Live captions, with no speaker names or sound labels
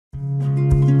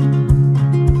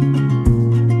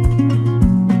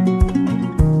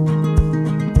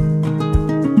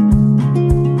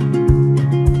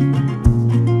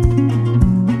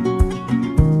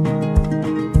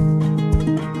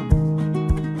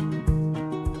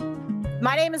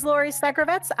My name is Lori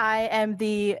Stekrovitz. I am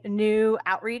the new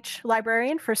outreach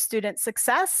librarian for student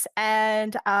success,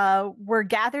 and we're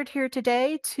gathered here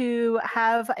today to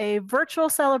have a virtual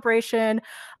celebration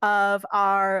of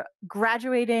our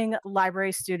graduating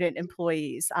library student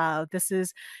employees. This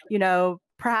is,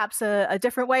 perhaps a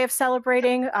different way of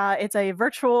celebrating. It's a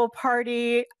virtual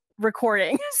party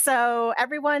recording. So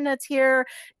everyone that's here,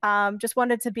 just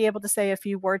wanted to be able to say a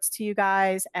few words to you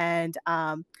guys and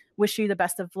wish you the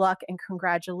best of luck and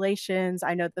congratulations.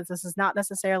 I know that this is not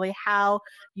necessarily how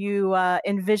you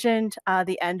envisioned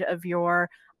the end of your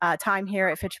time here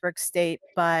at Fitchburg State,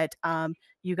 but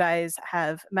you guys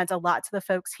have meant a lot to the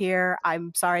folks here.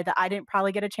 I'm sorry that I didn't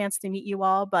probably get a chance to meet you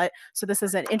all, but so this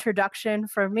is an introduction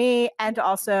for me and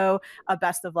also a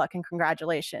best of luck and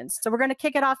congratulations. So we're going to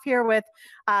kick it off here with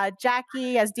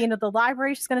Jackie as Dean of the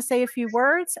Library. She's going to say a few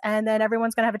words and then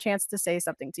everyone's going to have a chance to say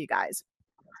something to you guys.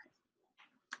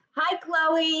 Hi,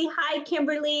 Chloe. Hi,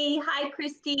 Kimberly. Hi,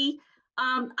 Kristi.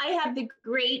 I have the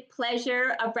great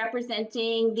pleasure of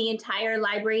representing the entire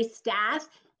library staff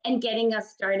and getting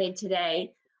us started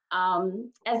today.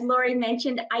 As Lori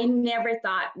mentioned, I never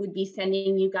thought we'd be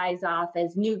sending you guys off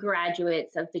as new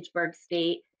graduates of Fitchburg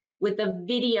State with a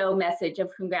video message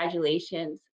of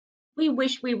congratulations. We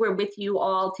wish we were with you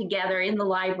all together in the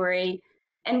library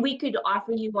and we could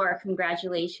offer you our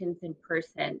congratulations in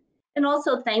person. And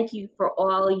also thank you for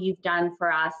all you've done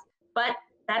for us, but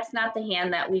that's not the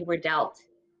hand that we were dealt.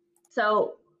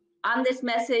 So on this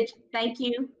message, thank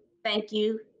you, thank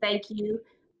you, thank you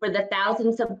for the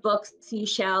thousands of books you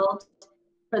shelved,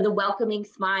 for the welcoming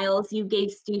smiles you gave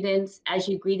students as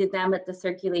you greeted them at the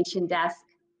circulation desk,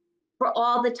 for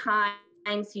all the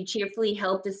times you cheerfully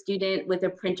helped a student with a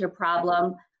printer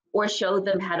problem or showed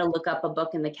them how to look up a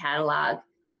book in the catalog.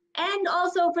 And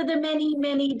also for the many,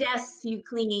 many desks you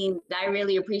cleaned. I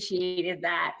really appreciated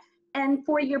that. And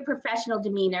for your professional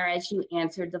demeanor as you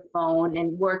answered the phone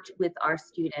and worked with our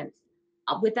students.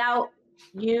 Without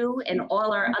you and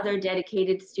all our other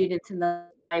dedicated students in the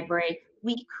library,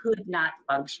 we could not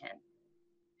function.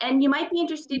 And you might be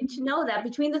interested to know that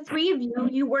between the three of you,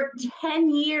 you worked 10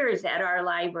 years at our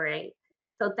library.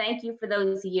 So thank you for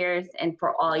those years and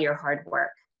for all your hard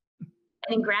work.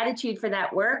 And in gratitude for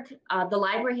that work, the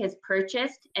library has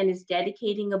purchased and is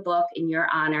dedicating a book in your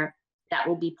honor that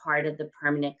will be part of the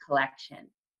permanent collection.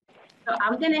 So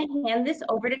I'm going to hand this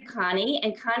over to Connie,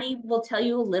 and Connie will tell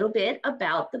you a little bit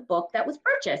about the book that was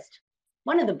purchased,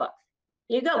 one of the books.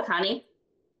 Here you go, Connie.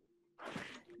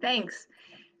 Thanks.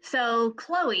 So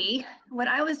Chloe, when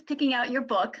I was picking out your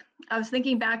book, I was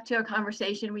thinking back to a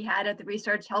conversation we had at the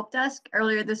Research Help Desk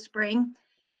earlier this spring,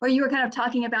 where you were kind of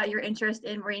talking about your interest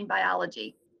in marine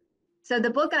biology. So the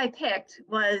book I picked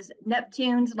was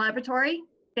Neptune's Laboratory,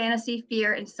 Fantasy,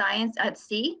 Fear, and Science at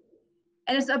Sea.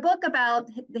 And it's a book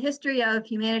about the history of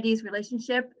humanity's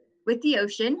relationship with the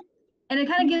ocean. And it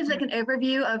kind of gives like an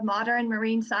overview of modern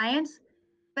marine science,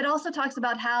 but also talks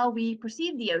about how we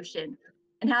perceive the ocean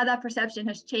and how that perception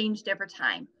has changed over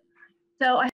time.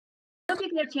 So I hope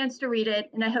you get a chance to read it,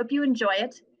 and I hope you enjoy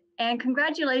it. And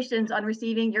congratulations on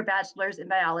receiving your bachelor's in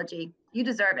biology. You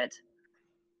deserve it.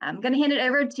 I'm going to hand it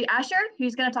over to Asher,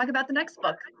 who's going to talk about the next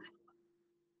book.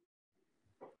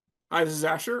 Hi, this is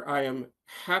Asher. I am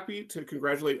happy to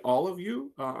congratulate all of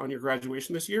you on your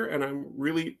graduation this year, and I'm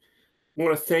really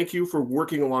want to thank you for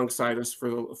working alongside us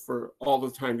for all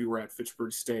the time you were at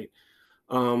Fitchburg State.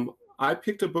 I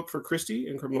picked a book for Kristi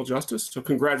in criminal justice, so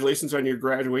congratulations on your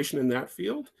graduation in that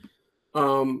field.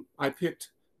 I picked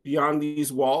Beyond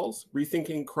These Walls,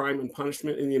 Rethinking Crime and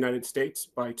Punishment in the United States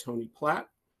by Tony Platt.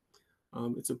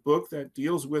 It's a book that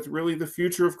deals with really the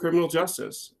future of criminal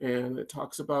justice, and it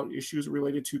talks about issues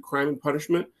related to crime and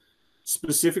punishment,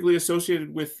 specifically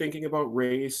associated with thinking about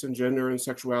race and gender and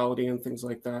sexuality and things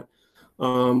like that.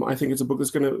 I think it's a book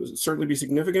that's going to certainly be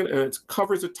significant, and it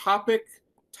covers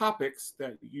topics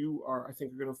that you are, I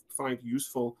think, are going to find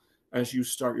useful as you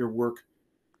start your work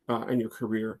and your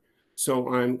career.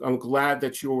 So I'm glad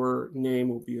that your name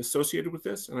will be associated with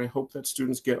this, and I hope that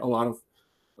students get a lot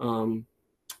of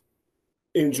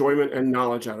enjoyment and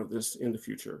knowledge out of this in the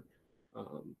future.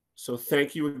 So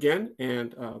thank you again,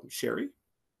 and Sherry.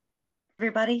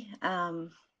 Everybody,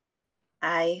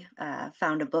 I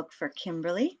found a book for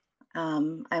Kimberly.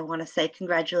 I want to say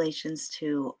congratulations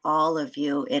to all of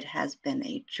you. It has been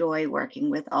a joy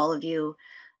working with all of you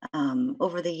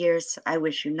over the years. I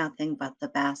wish you nothing but the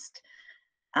best.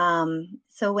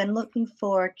 So when looking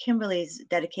for Kimberly's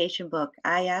dedication book,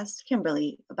 I asked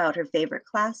Kimberly about her favorite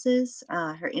classes,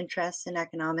 her interests in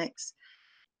economics.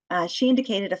 She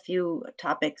indicated a few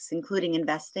topics, including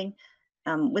investing.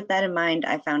 With that in mind,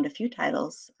 I found a few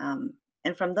titles.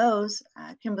 And from those,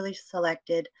 Kimberly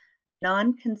selected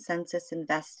non-consensus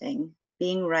investing,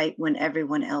 being right when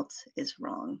everyone else is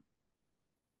wrong.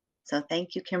 So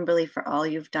thank you, Kimberly, for all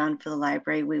you've done for the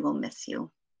library. We will miss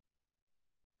you.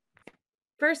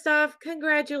 First off,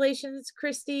 congratulations,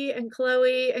 Kristi and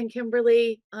Chloe and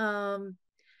Kimberly.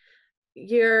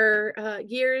 Your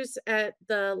years at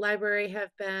the library have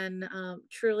been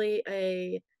truly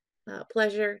a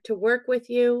pleasure to work with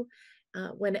you.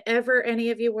 Whenever any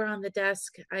of you were on the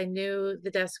desk, I knew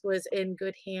the desk was in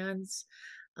good hands.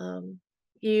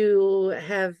 You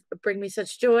have bring me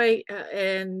such joy,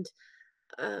 and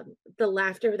the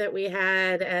laughter that we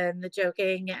had and the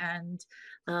joking and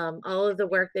all of the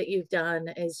work that you've done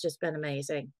has just been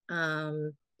amazing.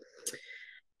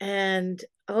 And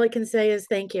all I can say is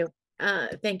thank you.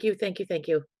 Thank you, thank you, thank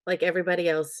you, like everybody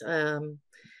else.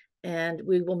 And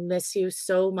we will miss you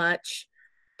so much,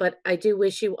 but I do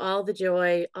wish you all the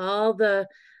joy, all the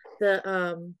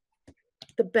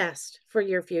best for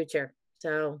your future.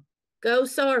 So go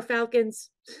soar, Falcons.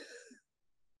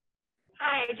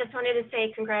 Hi, I just wanted to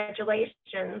say congratulations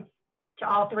to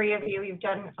all three of you. You've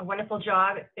done a wonderful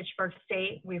job at Fitchburg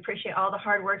State. We appreciate all the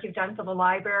hard work you've done for the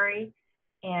library,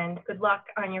 and good luck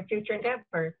on your future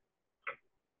endeavors.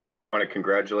 I want to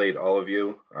congratulate all of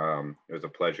you. It was a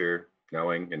pleasure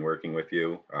knowing and working with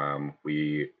you.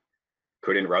 We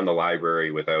couldn't run the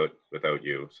library without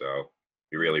you, so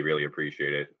we really, really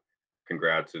appreciate it.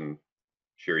 Congrats, and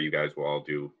sure you guys will all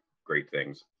do great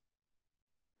things.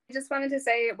 I just wanted to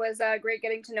say it was great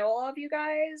getting to know all of you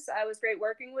guys. It was great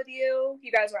working with you.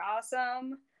 You guys were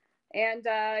awesome. And,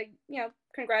 you know,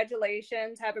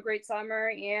 congratulations. Have a great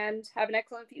summer and have an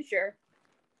excellent future.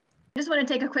 I just want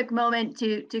to take a quick moment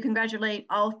to congratulate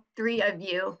all three of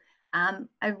you.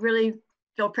 I really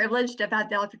feel privileged to have had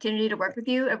the opportunity to work with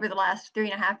you over the last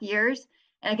 3.5 years.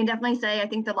 And I can definitely say I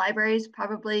think the library is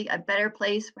probably a better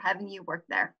place for having you work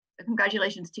there. So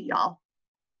congratulations to y'all.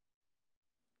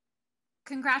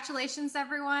 Congratulations,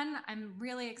 everyone. I'm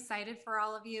really excited for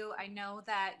all of you. I know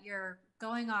that you're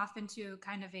going off into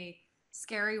kind of a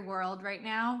scary world right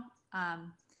now.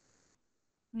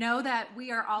 Know that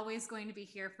we are always going to be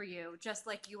here for you, just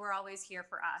like you were always here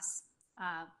for us.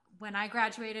 When I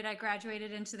graduated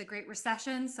into the Great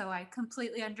Recession, so I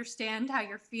completely understand how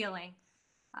you're feeling.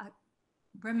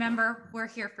 Remember, we're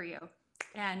here for you.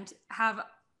 And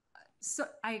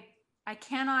I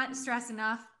cannot stress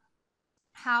enough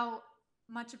how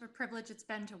much of a privilege it's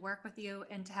been to work with you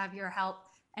and to have your help,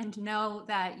 and to know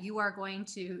that you are going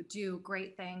to do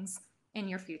great things in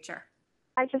your future.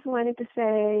 I just wanted to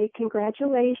say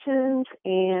congratulations,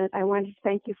 and I wanted to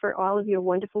thank you for all of your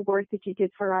wonderful work that you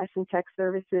did for us in tech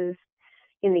services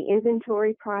in the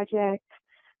inventory project.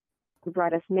 You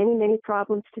brought us many, many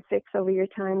problems to fix over your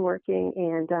time working,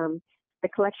 and the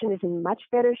collection is in much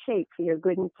better shape for your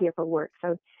good and careful work.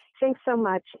 So thanks so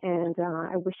much, and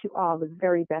I wish you all the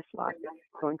very best luck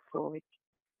going forward.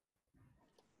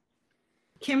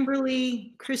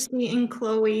 Kimberly, Kristi, and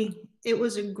Chloe, it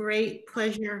was a great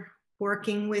pleasure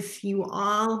working with you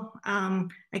all.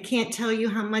 I can't tell you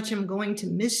how much I'm going to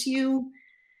miss you.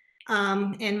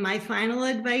 And my final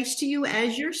advice to you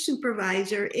as your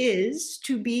supervisor is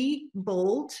to be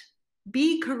bold,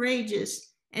 be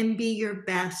courageous, and be your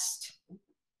best.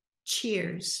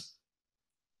 Cheers.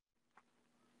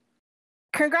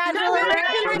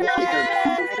 Congratulations!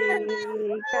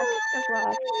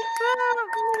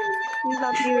 We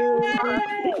love you.